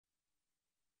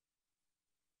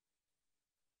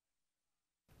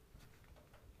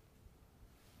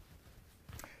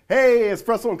Hey,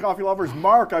 espresso and coffee lovers,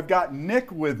 Mark. I've got Nick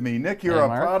with me. Nick, you're Hey, a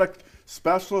Mark. product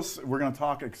specialist. We're going to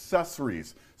talk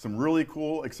accessories, some really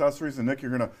cool accessories. And Nick,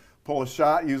 you're going to pull a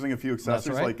shot using a few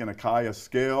accessories, right. like an Akaya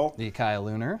scale, The Akaya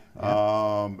Lunar.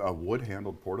 a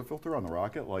wood-handled portafilter on the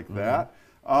Rocket, like that.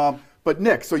 But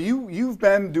Nick, so you've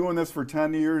been doing this for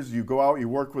 10 years. You go out, you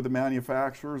work with the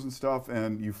manufacturers and stuff,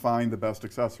 and you find the best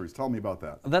accessories. Tell me about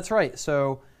that. That's right.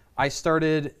 So I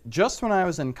started just when I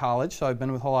was in college, so I've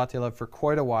been with Latte for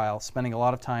quite a while, spending a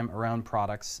lot of time around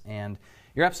products, and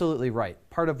you're absolutely right.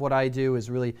 Part of what I do is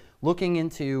really looking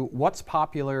into what's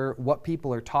popular, what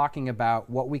people are talking about,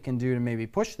 what we can do to maybe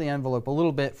push the envelope a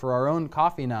little bit for our own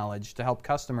coffee knowledge to help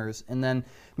customers, and then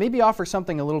maybe offer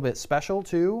something a little bit special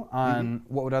too on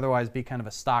what would otherwise be kind of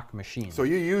a stock machine. So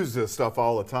you use this stuff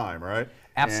all the time, right?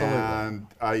 Absolutely. And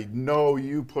I know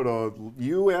you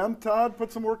and Todd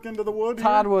put some work into the wood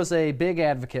Todd here? was a big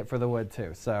advocate for the wood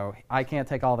too, so I can't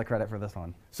take all the credit for this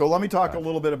one. So let me talk a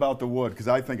little bit about the wood, because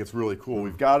I think it's really cool.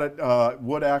 We've got it,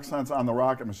 wood accents on the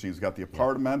Rocket machines. We've got the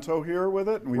Apartamento here with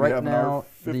it, and we Right have now,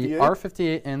 an R58. the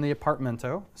R58 and the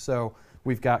Apartamento. So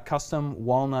we've got custom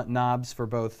walnut knobs for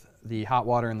both the hot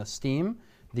water and the steam,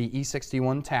 the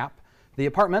E61 tap. The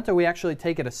Apartamento, we actually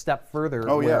take it a step further.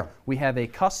 Oh, where yeah. We have a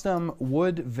custom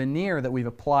wood veneer that we've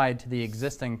applied to the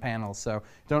existing panels. So you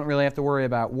don't really have to worry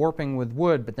about warping with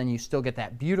wood, but then you still get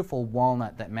that beautiful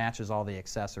walnut that matches all the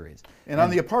accessories. And on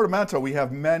the Apartamento, we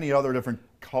have many other different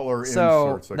color So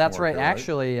inserts. That that's can work right. there,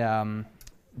 Actually,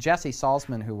 Jesse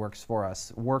Salzman, who works for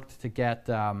us, worked to get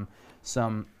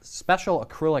some special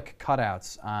acrylic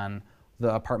cutouts on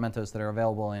the Apartamentos that are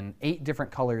available in 8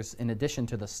 different colors in addition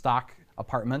to the stock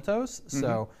Apartamentos.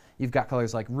 So you've got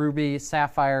colors like ruby,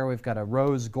 sapphire, we've got a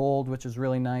rose gold, which is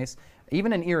really nice,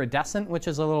 even an iridescent, which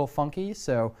is a little funky.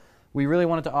 So we really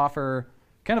wanted to offer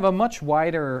kind of a much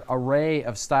wider array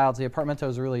of styles. The Apartamento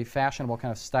is a really fashionable,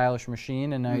 kind of stylish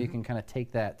machine, and now you can kind of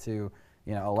take that to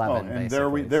 11. and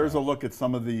there's a look at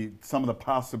some of the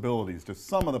possibilities, just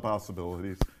some of the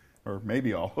possibilities, or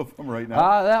maybe all of them right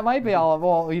now. That might be all of.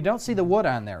 Well, you don't see the wood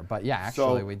on there, but yeah,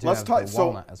 actually we do have the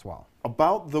walnut as well.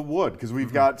 About the wood, because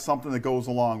we've got something that goes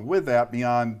along with that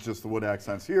beyond just the wood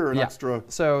accents here, an extra.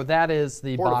 So that is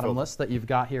the portafilter. bottomless that you've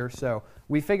got here. So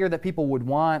we figured that people would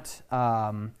want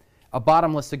a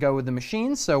bottomless to go with the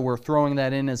machine, so we're throwing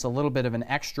that in as a little bit of an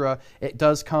extra. It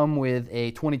does come with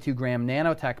a 22-gram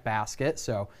nanotech basket,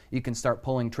 so you can start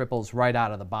pulling triples right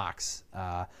out of the box.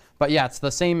 But yeah, it's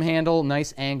the same handle,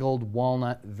 nice angled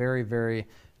walnut, very, very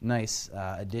nice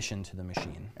addition to the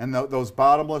machine. And those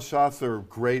bottomless shots are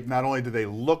great. Not only do they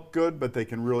look good, but they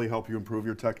can really help you improve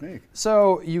your technique.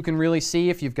 So you can really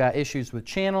see if you've got issues with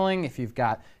channeling, if you've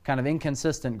got kind of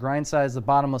inconsistent grind size, the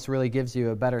bottomless really gives you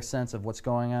a better sense of what's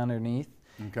going on underneath.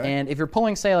 Okay. And if you're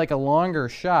pulling, say, like a longer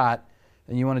shot,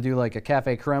 and you want to do like a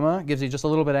cafe crema, it gives you just a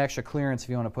little bit extra clearance if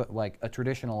you want to put like a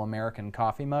traditional American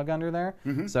coffee mug under there.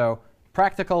 So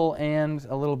practical and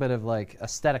a little bit of like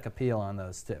aesthetic appeal on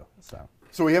those too.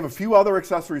 So we have a few other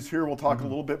accessories here. We'll talk a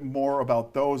little bit more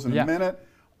about those in a minute.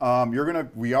 We are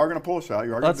gonna pull a shot.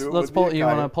 You are gonna do it with the Akaya. You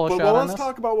want to pull a shot Well, on let's this?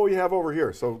 talk about what we have over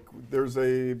here. So there's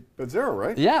a Betzera,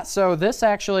 right? Yeah, so this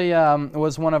actually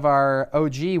was one of our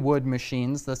OG wood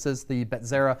machines. This is the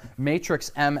Betzera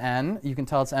Matrix MN. You can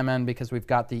tell it's MN because we've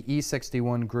got the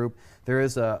E61 group. There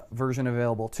is a version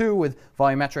available too with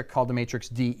volumetric called the Matrix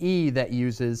DE that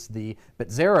uses the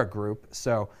Betzera group.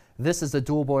 So this is a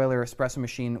dual boiler espresso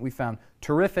machine. We found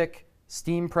terrific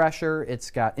steam pressure. It's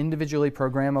got individually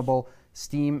programmable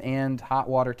steam and hot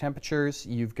water temperatures.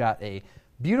 You've got a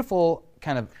beautiful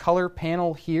kind of color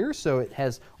panel here, so it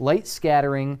has light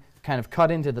scattering kind of cut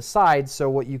into the sides.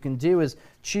 So what you can do is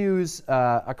choose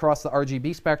across the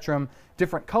RGB spectrum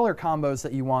different color combos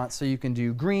that you want. So you can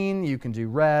do green, you can do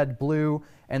red, blue,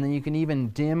 and then you can even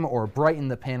dim or brighten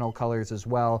the panel colors as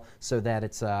well, so that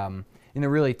it's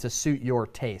really to suit your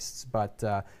tastes. But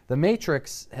the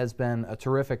Matrix has been a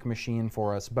terrific machine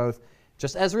for us, both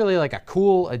just as really like a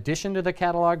cool addition to the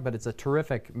catalog, but it's a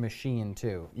terrific machine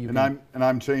too.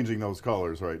 I'm changing those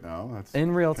colors right now. That's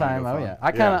in real time. Oh fun.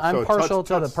 yeah, I'm so partial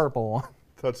to the purple one.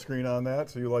 Touch screen on that.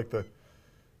 So you like the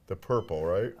purple,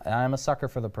 right? I'm a sucker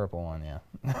for the purple one. Yeah.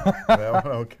 That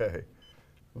one, okay.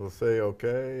 We'll say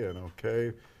okay and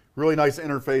okay. Really nice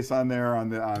interface on there on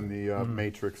the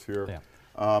Matrix here.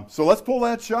 Yeah. So let's pull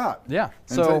that shot. Yeah.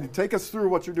 And So take us through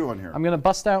what you're doing here. I'm going to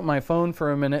bust out my phone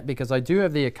for a minute because I do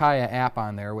have the Akaya app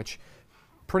on there, which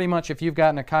pretty much if you've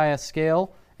got an Akaya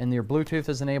scale and your Bluetooth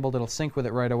is enabled, it'll sync with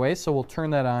it right away. So we'll turn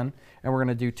that on, and we're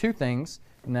going to do 2 things.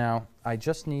 Now, I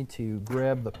just need to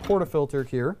grab the portafilter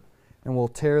here, and we'll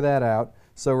tear that out.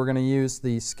 So we're going to use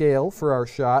the scale for our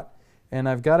shot, and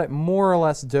I've got it more or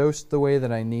less dosed the way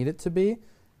that I need it to be.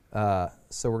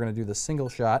 So we're going to do the single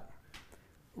shot.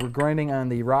 We're grinding on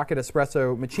the Rocket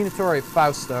Espresso Macinatore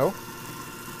Fausto.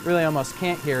 Really almost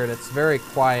can't hear it. It's very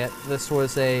quiet. This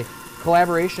was a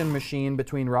collaboration machine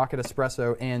between Rocket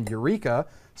Espresso and Eureka.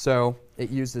 So it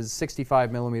uses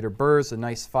 65 millimeter burrs, a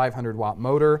nice 500 watt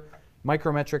motor,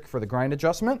 micrometric for the grind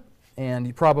adjustment. And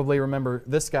you probably remember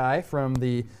this guy from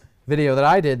the video that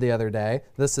I did the other day.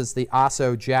 This is the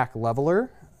Asso Jack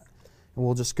Leveler. And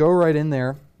we'll just go right in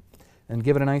there and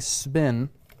give it a nice spin.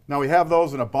 Now we have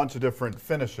those in a bunch of different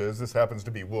finishes. This happens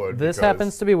to be wood. This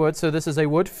happens to be wood, so this is a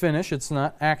wood finish. It's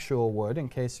not actual wood, in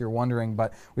case you're wondering,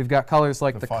 but we've got colors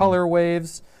like the Color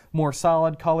Waves, more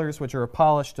solid colors, which are a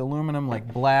polished aluminum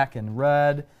like black and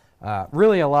red.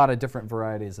 Really a lot of different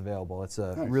varieties available. It's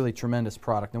a really tremendous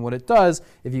product. And what it does,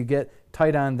 if you get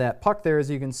tight on that puck there, as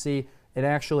you can see, it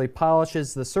actually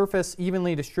polishes the surface,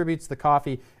 evenly distributes the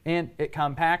coffee, and it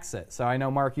compacts it. So I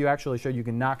know, Mark, you actually showed you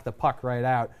can knock the puck right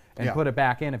out and put it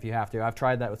back in if you have to. I've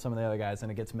tried that with some of the other guys,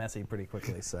 and it gets messy pretty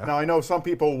quickly. So now I know some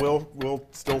people will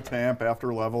still tamp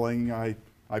after leveling. I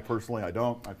personally, I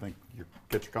don't. I think you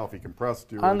get your coffee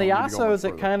compressed. On the Assos,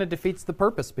 it kind of defeats the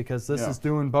purpose because this is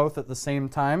doing both at the same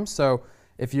time. So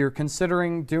if you're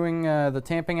considering doing the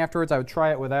tamping afterwards, I would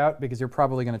try it without because you're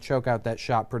probably going to choke out that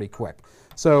shot pretty quick.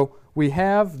 So we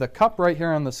have the cup right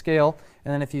here on the scale,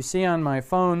 and then if you see on my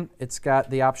phone, it's got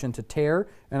the option to tare,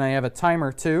 and I have a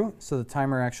timer too, so the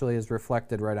timer actually is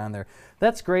reflected right on there.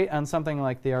 That's great on something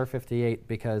like the R58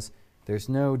 because there's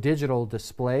no digital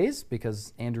displays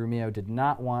because Andrew Mio did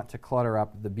not want to clutter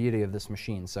up the beauty of this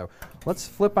machine. So let's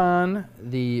flip on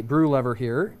the brew lever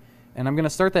here, and I'm going to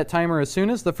start that timer as soon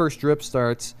as the first drip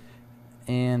starts,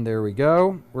 and there we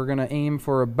go. We're going to aim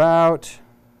for about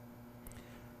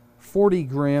 40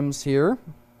 grams here.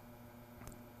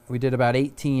 We did about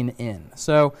 18 in.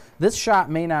 So this shot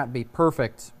may not be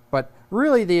perfect, but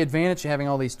really the advantage of having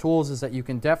all these tools is that you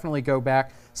can definitely go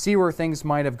back, see where things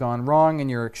might have gone wrong in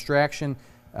your extraction,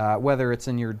 whether it's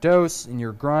in your dose, in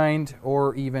your grind,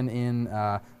 or even in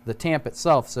the tamp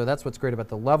itself. So that's what's great about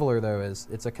the leveler, though, is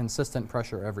it's a consistent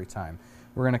pressure every time.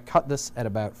 We're going to cut this at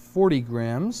about 40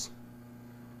 grams.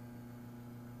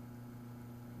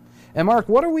 And Mark,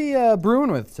 what are we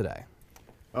brewing with today?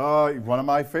 One of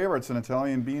my favorites, an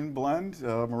Italian bean blend,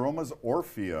 Maroma's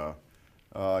Orfea.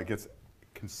 Gets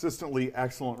consistently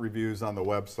excellent reviews on the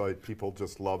website. People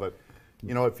just love it.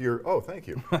 You know, if you're, thank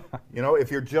you. You know,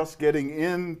 if you're just getting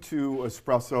into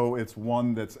espresso, it's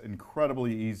one that's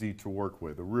incredibly easy to work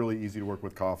with. Really easy to work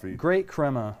with coffee. Great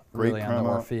crema, really, on the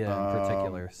Orfea in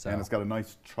particular. So. And it's got a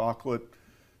nice chocolate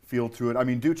feel to it. I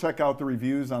mean, do check out the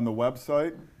reviews on the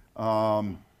website.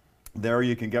 There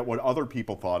you can get what other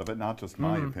people thought of it, not just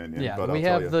my opinion. Yeah, but we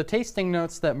have the tasting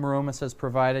notes that Maromas has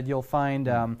provided. You'll find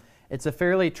it's a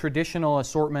fairly traditional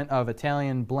assortment of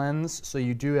Italian blends, so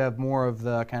you do have more of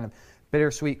the kind of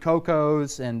bittersweet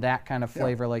cocos and that kind of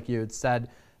flavor, like you had said.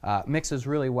 Mixes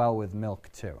really well with milk,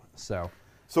 too. So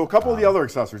a couple of the other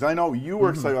accessories. I know you were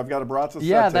excited. I've got a Brazza Sette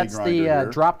yeah, that's grinder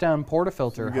the drop-down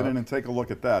portafilter. So get in and take a look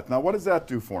at that. Now, what does that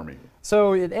do for me?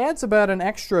 So it adds about an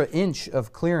extra inch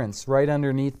of clearance right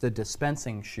underneath the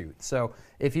dispensing chute. So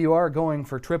if you are going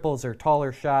for triples or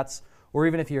taller shots, or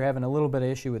even if you're having a little bit of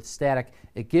issue with static,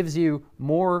 it gives you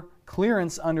more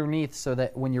clearance underneath so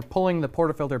that when you're pulling the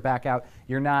portafilter back out,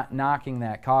 you're not knocking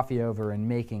that coffee over and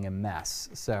making a mess.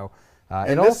 So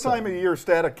and this time of year,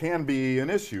 static can be an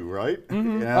issue, right?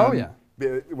 Oh, yeah.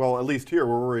 Well, at least here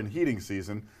where we're in heating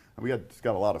season, it's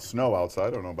got a lot of snow outside.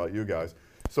 I don't know about you guys.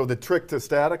 So the trick to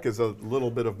static is a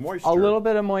little bit of moisture. A little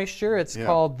bit of moisture. It's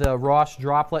called the Ross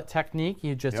droplet technique.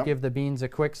 You just give the beans a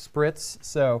quick spritz.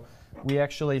 So we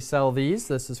actually sell these.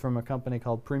 This is from a company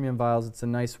called Premium Vials. It's a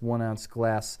nice 1 ounce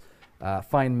glass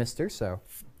fine mister. So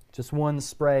just one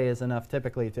spray is enough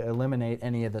typically to eliminate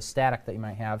any of the static that you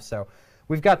might have. So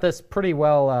we've got this pretty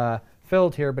well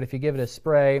filled here, but if you give it a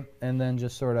spray and then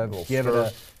just sort of give it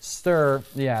a stir,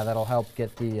 that'll help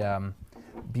get the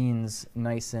beans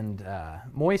nice and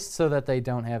moist so that they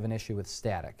don't have an issue with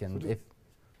static. And if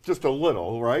just a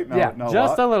little, right? Not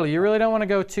just a little. You really don't want to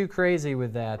go too crazy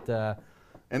with that.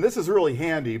 And this is really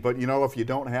handy, but you know, if you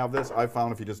don't have this, I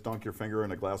found if you just dunk your finger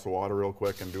in a glass of water real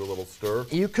quick and do a little stir,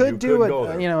 you could do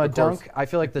a dunk. I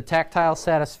feel like the tactile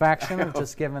satisfaction of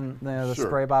just giving the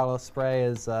spray bottle of spray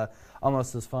is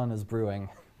almost as fun as brewing.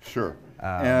 Sure.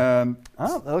 And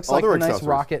it looks like a nice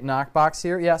Rocket knockbox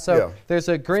here. Yeah, so there's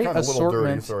a great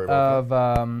assortment of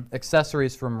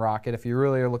accessories from Rocket if you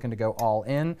really are looking to go all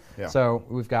in. Yeah. So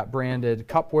we've got branded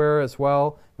cupware as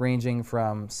well, ranging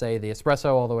from, say, the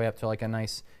espresso all the way up to like a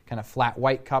nice kind of flat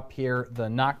white cup here. The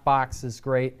knockbox is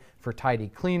great for tidy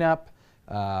cleanup.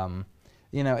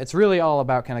 You know, it's really all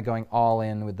about kind of going all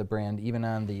in with the brand. Even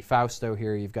on the Fausto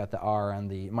here, you've got the R on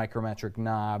the micrometric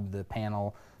knob, the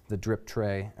panel, the drip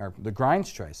tray, or the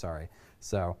grinds tray, sorry.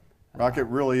 So Rocket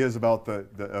really is about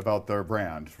about their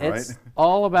brand, right? it's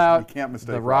all about you can't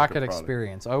mistake the Rocket product.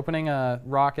 experience. Opening a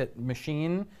Rocket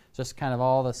machine, just kind of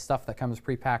all the stuff that comes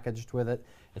prepackaged with it.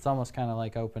 It's almost kind of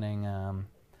like opening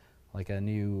like a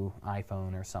new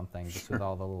iPhone or something, just with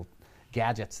all the little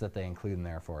gadgets that they include in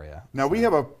there for you. Now we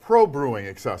have a Pro Brewing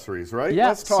accessories, right? Yeah,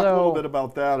 Let's talk a little bit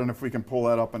about that, and if we can pull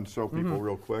that up and show people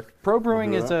real quick. Pro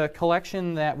Brewing is a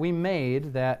collection that we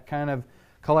made that kind of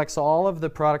collects all of the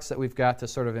products that we've got to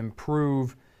sort of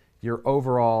improve your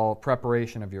overall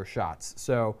preparation of your shots.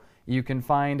 So you can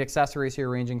find accessories here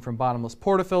ranging from bottomless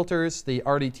portafilters, the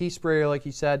RDT sprayer, like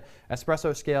you said,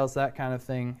 espresso scales, that kind of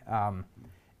thing.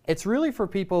 It's really for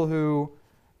people who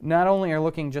not only are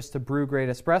looking just to brew great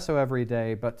espresso every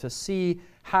day, but to see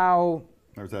how...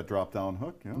 There's that drop-down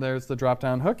hook, yeah. There's the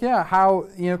drop-down hook, yeah. How,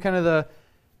 you know, kind of the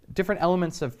different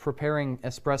elements of preparing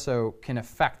espresso can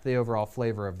affect the overall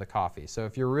flavor of the coffee. So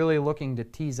if you're really looking to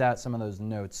tease out some of those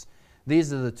notes,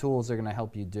 these are the tools that are going to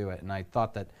help you do it. And I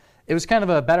thought that it was kind of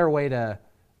a better way to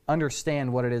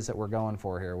understand what it is that we're going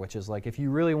for here, which is like if you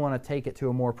really want to take it to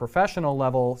a more professional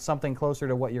level, something closer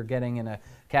to what you're getting in a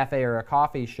cafe or a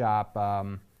coffee shop,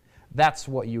 that's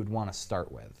what you would want to start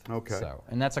with. Okay. So,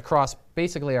 and that's across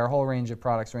basically our whole range of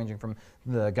products, ranging from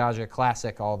the Gaggia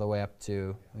Classic all the way up to,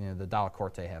 you know, the Dalla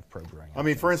Corte have Pro Brewing. I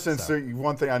mean, for instance,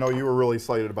 one thing I know you were really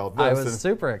excited about this. I was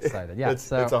super excited, yeah.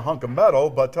 It's a hunk of metal,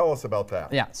 but tell us about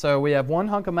that. Yeah, so we have one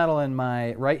hunk of metal in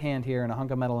my right hand here and a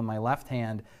hunk of metal in my left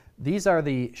hand. These are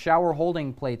the shower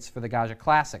holding plates for the Gaggia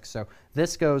Classic. So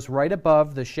this goes right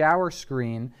above the shower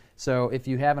screen. So if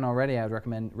you haven't already, I would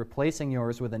recommend replacing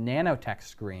yours with a nanotech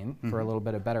screen for a little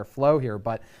bit of better flow here.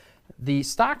 But the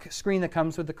stock screen that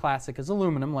comes with the Classic is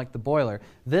aluminum, like the boiler.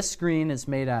 This screen is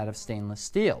made out of stainless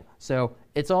steel. So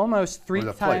it's almost three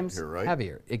times here, right?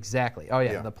 heavier. Exactly. Oh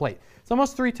yeah, the plate. It's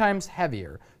almost 3 times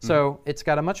heavier. So it's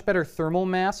got a much better thermal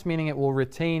mass, meaning it will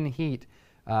retain heat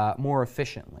more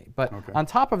efficiently. But on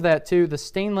top of that too, the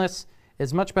stainless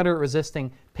is much better at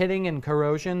resisting pitting and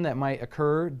corrosion that might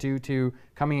occur due to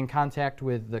coming in contact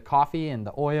with the coffee and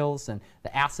the oils and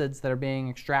the acids that are being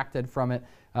extracted from it.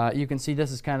 You can see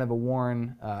this is kind of a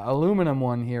worn aluminum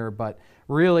one here, but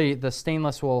really the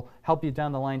stainless will help you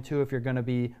down the line too if you're going to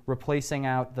be replacing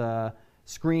out the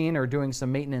screen or doing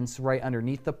some maintenance right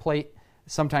underneath the plate.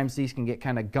 Sometimes these can get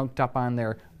kind of gunked up on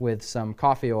there with some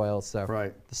coffee oils, so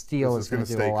the steel is going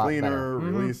to do a lot stay better.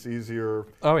 cleaner, release easier,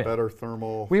 better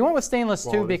thermal. We went with stainless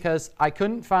too qualities. because I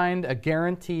couldn't find a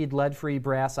guaranteed lead-free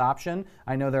brass option.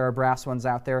 I know there are brass ones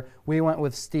out there. We went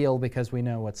with steel because we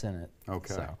know what's in it.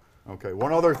 Okay. So. Okay.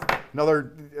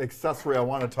 Another accessory I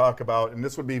want to talk about, and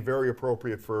this would be very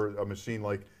appropriate for a machine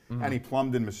like any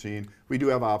plumbed-in machine. We do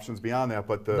have options beyond that,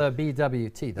 but the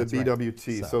BWT. That's the right.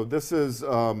 BWT. So this is.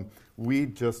 We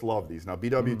just love these. Now,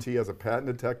 BWT has a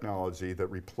patented technology that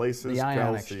replaces the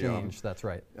ion calcium exchange, that's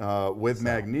right. with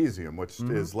magnesium, which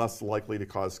is less likely to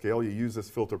cause scale. You use this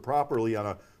filter properly on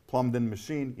a plumbed-in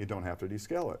machine, you don't have to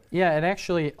descale it. Yeah, it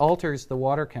actually alters the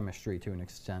water chemistry to an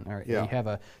extent. You have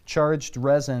a charged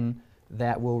resin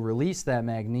that will release that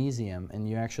magnesium, and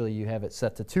you have it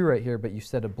set to 2 right here, but you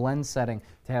set a blend setting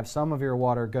to have some of your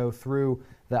water go through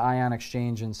the ion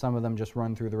exchange and some of them just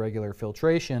run through the regular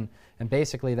filtration, and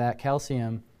basically that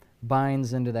calcium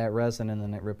binds into that resin and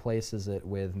then it replaces it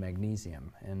with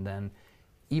magnesium. And then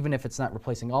even if it's not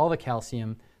replacing all the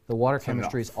calcium, the water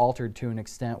chemistry is altered to an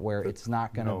extent where it's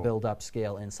not going to build up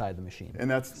scale inside the machine. And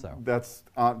that's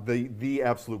the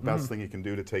absolute best thing you can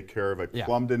do to take care of a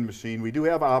plumbed-in machine. We do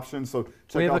have options, so check out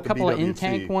the BWT. We have a couple of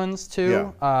in-tank ones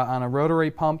too. On a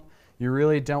rotary pump, you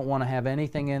really don't want to have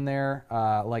anything in there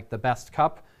like the Best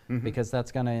Cup, because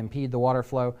that's going to impede the water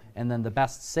flow. And then the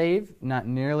Best Save, not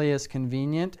nearly as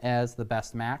convenient as the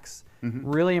Best Max.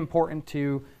 Really important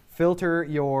to filter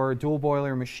your dual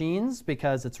boiler machines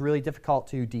because it's really difficult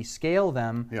to descale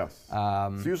them. Yes.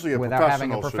 It's usually without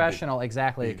having a professional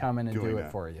come in and do it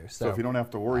for you. So if you don't have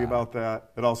to worry about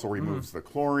that, it also removes the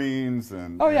chlorines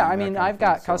and. I mean, I've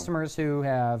got customers who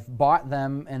have bought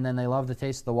them and then they love the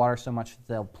taste of the water so much that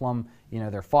they'll plumb,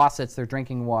 their faucets, their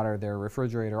drinking water, their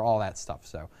refrigerator, all that stuff.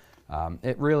 So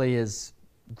it really is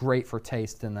great for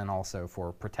taste and then also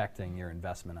for protecting your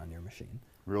investment on your machine.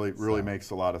 Really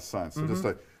makes a lot of sense. So just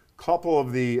a couple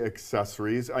of the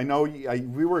accessories. I know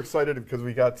we were excited because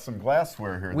we got some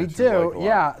glassware here. We do,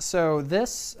 yeah. So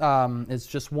this is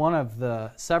just one of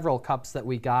the several cups that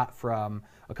we got from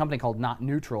a company called Not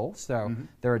Neutral. So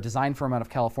they're a design firm out of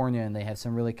California, and they have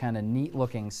some really kind of neat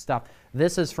looking stuff.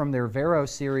 This is from their Vero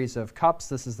series of cups.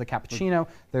 This is the cappuccino.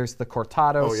 There's the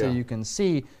cortado, so you can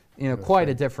see quite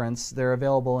a difference. They're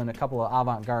available in a couple of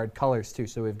avant-garde colors too.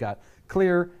 So we've got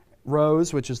clear,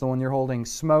 rose, which is the one you're holding,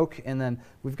 smoke, and then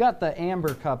we've got the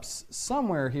amber cups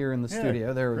somewhere here in the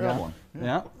studio. There we go. One.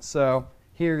 Yeah. So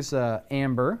here's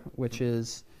amber, which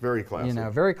is very classy.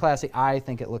 Very classy. I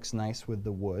think it looks nice with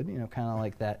the wood. Kind of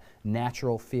like that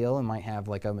natural feel. It might have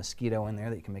like a mosquito in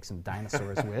there that you can make some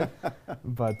dinosaurs with.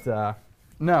 But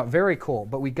no, very cool.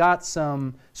 But we got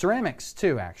some ceramics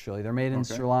too. Actually, they're made in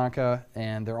Sri Lanka,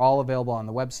 and they're all available on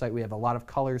the website. We have a lot of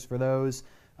colors for those.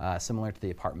 Similar to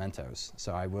the Apartamentos.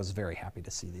 So I was very happy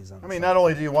to see these on the site. Not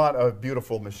only do you want a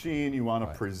beautiful machine, you want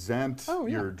to present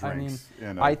your drinks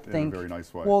in a very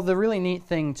nice way. Well, the really neat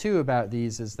thing too about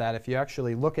these is that if you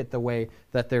actually look at the way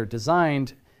that they're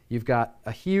designed, you've got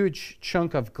a huge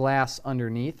chunk of glass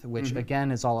underneath, which again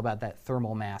is all about that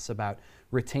thermal mass, about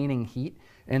retaining heat.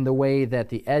 And the way that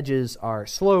the edges are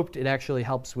sloped, it actually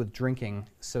helps with drinking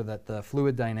so that the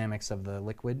fluid dynamics of the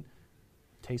liquid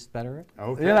taste better.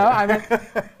 Okay.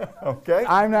 Okay.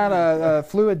 I'm not a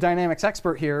fluid dynamics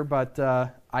expert here, but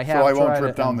I have. So I won't tried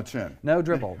drip it, down the chin. No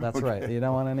dribble. That's right. You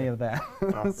don't want any of that.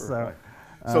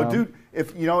 So, dude,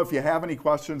 if you have any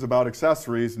questions about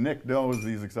accessories, Nick knows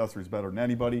these accessories better than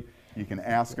anybody. You can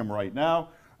ask him right now,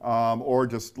 or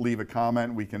just leave a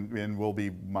comment. And we'll be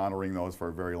monitoring those for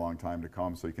a very long time to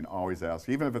come. So you can always ask,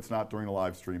 even if it's not during the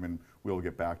live stream, and we'll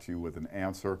get back to you with an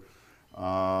answer.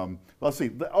 Let's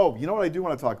see. Oh, you know what I do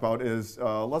want to talk about is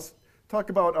let's talk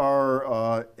about our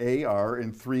AR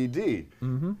in 3D.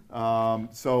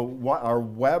 So our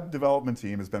web development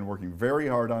team has been working very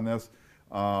hard on this.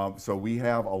 So we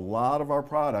have a lot of our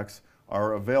products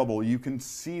are available. You can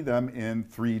see them in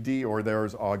 3D, or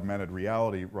there's augmented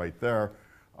reality right there.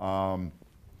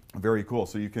 Very cool.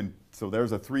 So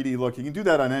there's a 3D look. You can do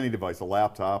that on any device, a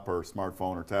laptop or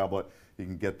smartphone or tablet. You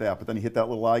can get that, but then you hit that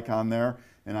little icon there,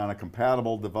 and on a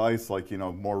compatible device like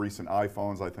more recent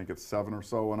iPhones, I think it's 7 or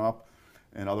so and up,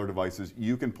 and other devices,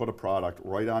 you can put a product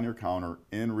right on your counter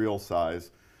in real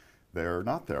size. They're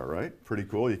not there, right? Pretty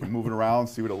cool. You can move it around,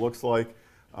 see what it looks like,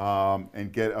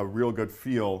 and get a real good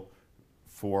feel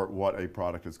for what a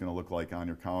product is going to look like on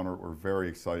your counter. We're very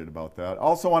excited about that.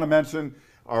 Also want to mention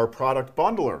our product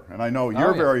bundler, and I know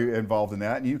you're very involved in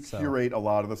that, and you curate a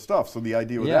lot of the stuff. So the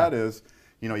idea with that is,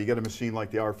 you get a machine like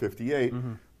the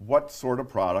R58, what sort of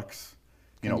products,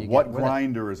 what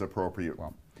grinder is appropriate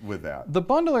with that? The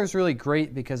bundler is really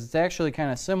great because it's actually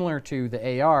kind of similar to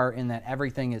the AR in that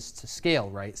everything is to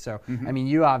scale, right? So,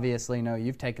 you obviously know,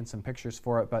 you've taken some pictures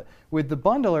for it, but with the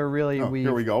bundler, really,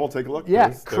 here we go, we'll take a look.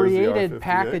 There's created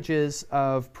packages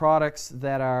of products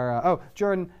that are,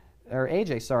 Jordan, or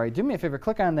AJ, sorry, do me a favor,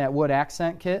 click on that wood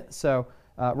accent kit. So,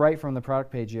 right from the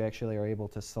product page, you actually are able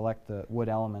to select the wood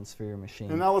elements for your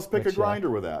machine. And now let's pick a grinder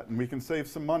with that, and we can save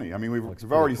some money.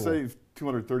 We've already saved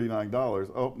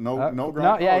 $239. Oh, no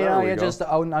grinder. You just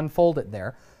unfold it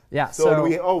there. Yeah.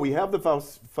 So we have the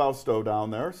Fausto down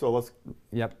there. So let's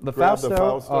the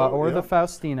Fausto or the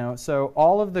Faustino. So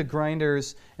all of the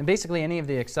grinders and basically any of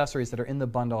the accessories that are in the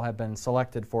bundle have been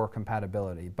selected for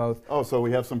compatibility. Both. Oh, so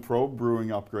we have some Pro brewing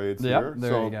upgrades here.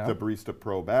 There you go. The Barista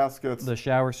Pro baskets, the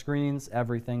shower screens,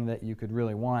 everything that you could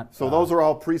really want. So those are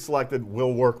all pre-selected.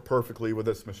 Will work perfectly with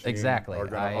this machine. Exactly. Are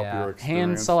going to up your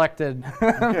experience. Hand-selected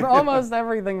almost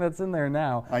everything that's in there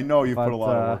now. I know you've put a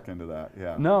lot of work into that.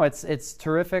 Yeah. No, it's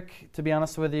terrific. To be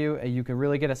honest with you, you can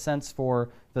really get a sense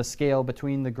for the scale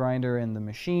between the grinder and the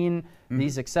machine.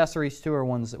 These accessories too are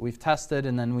ones that we've tested,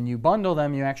 and then when you bundle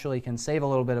them, you actually can save a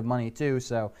little bit of money too.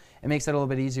 So it makes it a little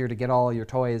bit easier to get all your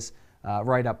toys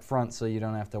right up front, so you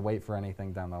don't have to wait for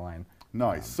anything down the line.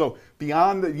 Nice. So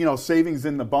beyond the savings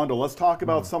in the bundle, let's talk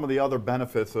about some of the other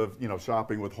benefits of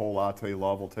shopping with Whole Latte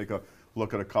Love. We'll take a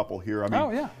look at a couple here.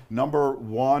 Number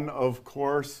one, of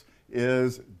course,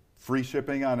 is free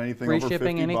shipping on anything over $50. Free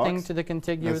shipping anything to the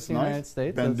contiguous United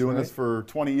States. Been doing this for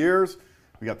 20 years.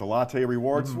 We got the Latte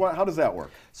Rewards. How does that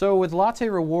work? So with Latte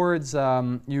Rewards,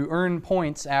 you earn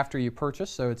points after you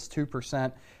purchase, so it's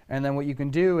 2%. And then what you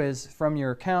can do is from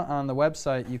your account on the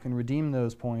website, you can redeem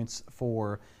those points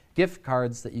for gift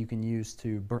cards that you can use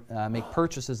to make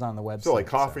purchases on the website. So like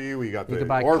coffee, we got the You could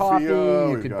buy Orphea, coffee,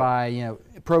 you could buy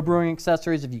Pro Brewing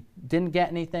accessories if you didn't get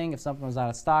anything, if something was out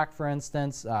of stock, for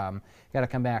instance. Got to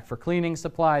come back for cleaning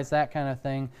supplies, that kind of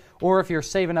thing. Or if you're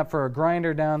saving up for a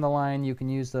grinder down the line, you can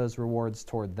use those rewards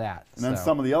toward that. And then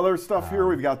some of the other stuff here,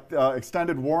 we've got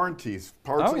extended warranties,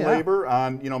 parts and labor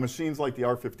on machines like the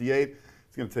R58.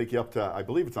 It's going to take you up to, I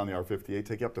believe it's on the R58,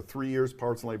 take you up to 3 years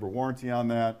parts and labor warranty on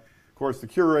that. Of course, the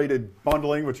curated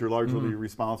bundling, which you're largely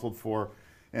responsible for,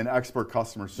 and expert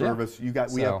customer service. Yeah.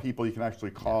 We have people you can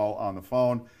actually call on the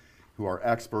phone who are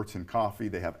experts in coffee.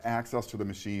 They have access to the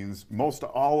machines, most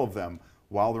all of them,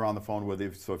 while they're on the phone with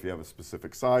you. So if you have a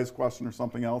specific size question or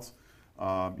something else,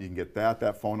 you can get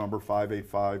that phone number,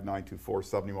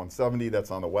 585-924-7170.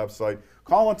 That's on the website.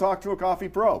 Call and talk to a Coffee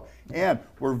Pro. And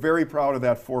we're very proud of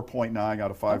that 4.9 out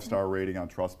of 5-star rating on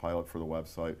Trustpilot for the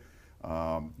website.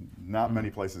 Not many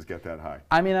places get that high.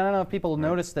 I mean, I don't know if people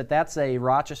noticed that that's a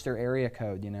Rochester area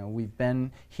code. You know, we've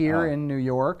been here in New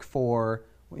York for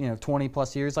 20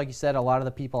 plus years. Like you said, a lot of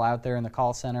the people out there in the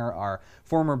call center are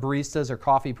former baristas or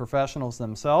coffee professionals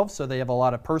themselves, so they have a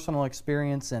lot of personal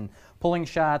experience in pulling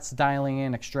shots, dialing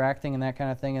in, extracting, and that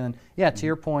kind of thing. And then, yeah, to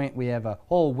your point, we have a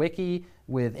whole wiki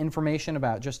with information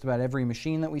about just about every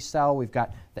machine that we sell. We've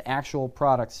got the actual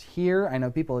products here. I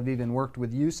know people have even worked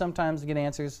with you sometimes to get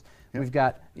answers. Yep. We've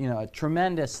got a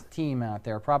tremendous team out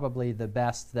there, probably the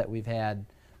best that we've had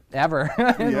ever,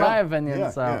 in my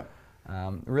opinion.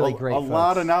 Really great folks. A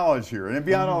lot of knowledge here. And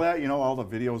beyond all that, all the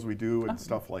videos we do and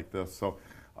stuff like this. So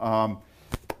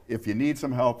if you need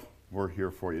some help, we're here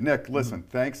for you. Nick, listen,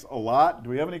 thanks a lot. Do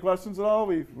we have any questions at all?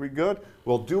 We good?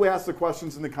 Well, do ask the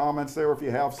questions in the comments there if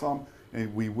you have some,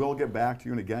 and we will get back to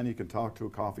you. And again, you can talk to a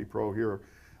Coffee Pro here.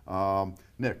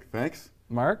 Nick, thanks.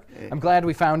 Mark, I'm glad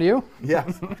we found you.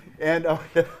 Yes. And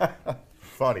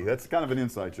funny, that's kind of an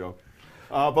inside joke.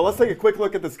 But let's take a quick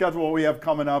look at the schedule, what we have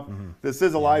coming up. This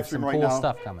is a live stream right now. Cool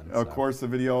stuff coming. Of course, the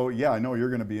video. Yeah, I know you're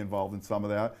going to be involved in some of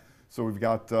that. So we've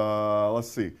got, let's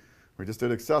see, we just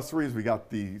did accessories. We got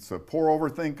the pour over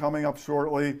thing coming up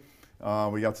shortly.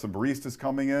 We got some baristas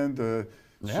coming in to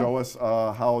show us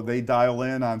how they dial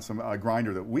in on some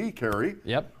grinder that we carry.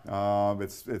 Yep.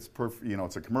 It's it's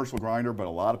a commercial grinder, but a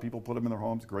lot of people put them in their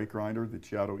homes. Great grinder, the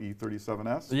Chiato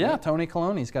E37S. Yeah, Tony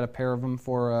Coloni's got a pair of them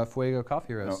for Fuego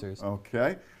coffee roasters.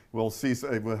 Okay. We'll see.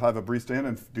 We'll have a barista in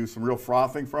and do some real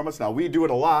frothing from us. Now we do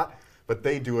it a lot, but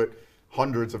they do it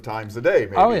hundreds of times a day.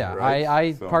 Maybe, oh yeah, right?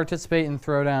 I participate in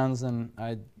throwdowns, and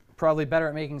I probably better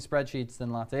at making spreadsheets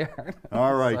than Latte are.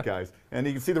 All right, guys, and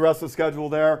you can see the rest of the schedule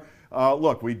there.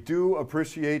 Look, we do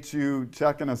appreciate you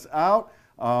checking us out.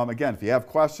 Again, if you have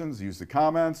questions, use the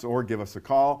comments or give us a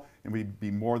call, and we'd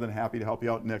be more than happy to help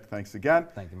you out. Nick, thanks again.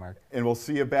 Thank you, Mark. And we'll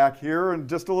see you back here in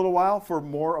just a little while for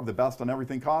more of the best on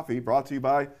everything coffee, brought to you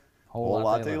by Whole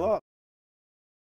Latte Love.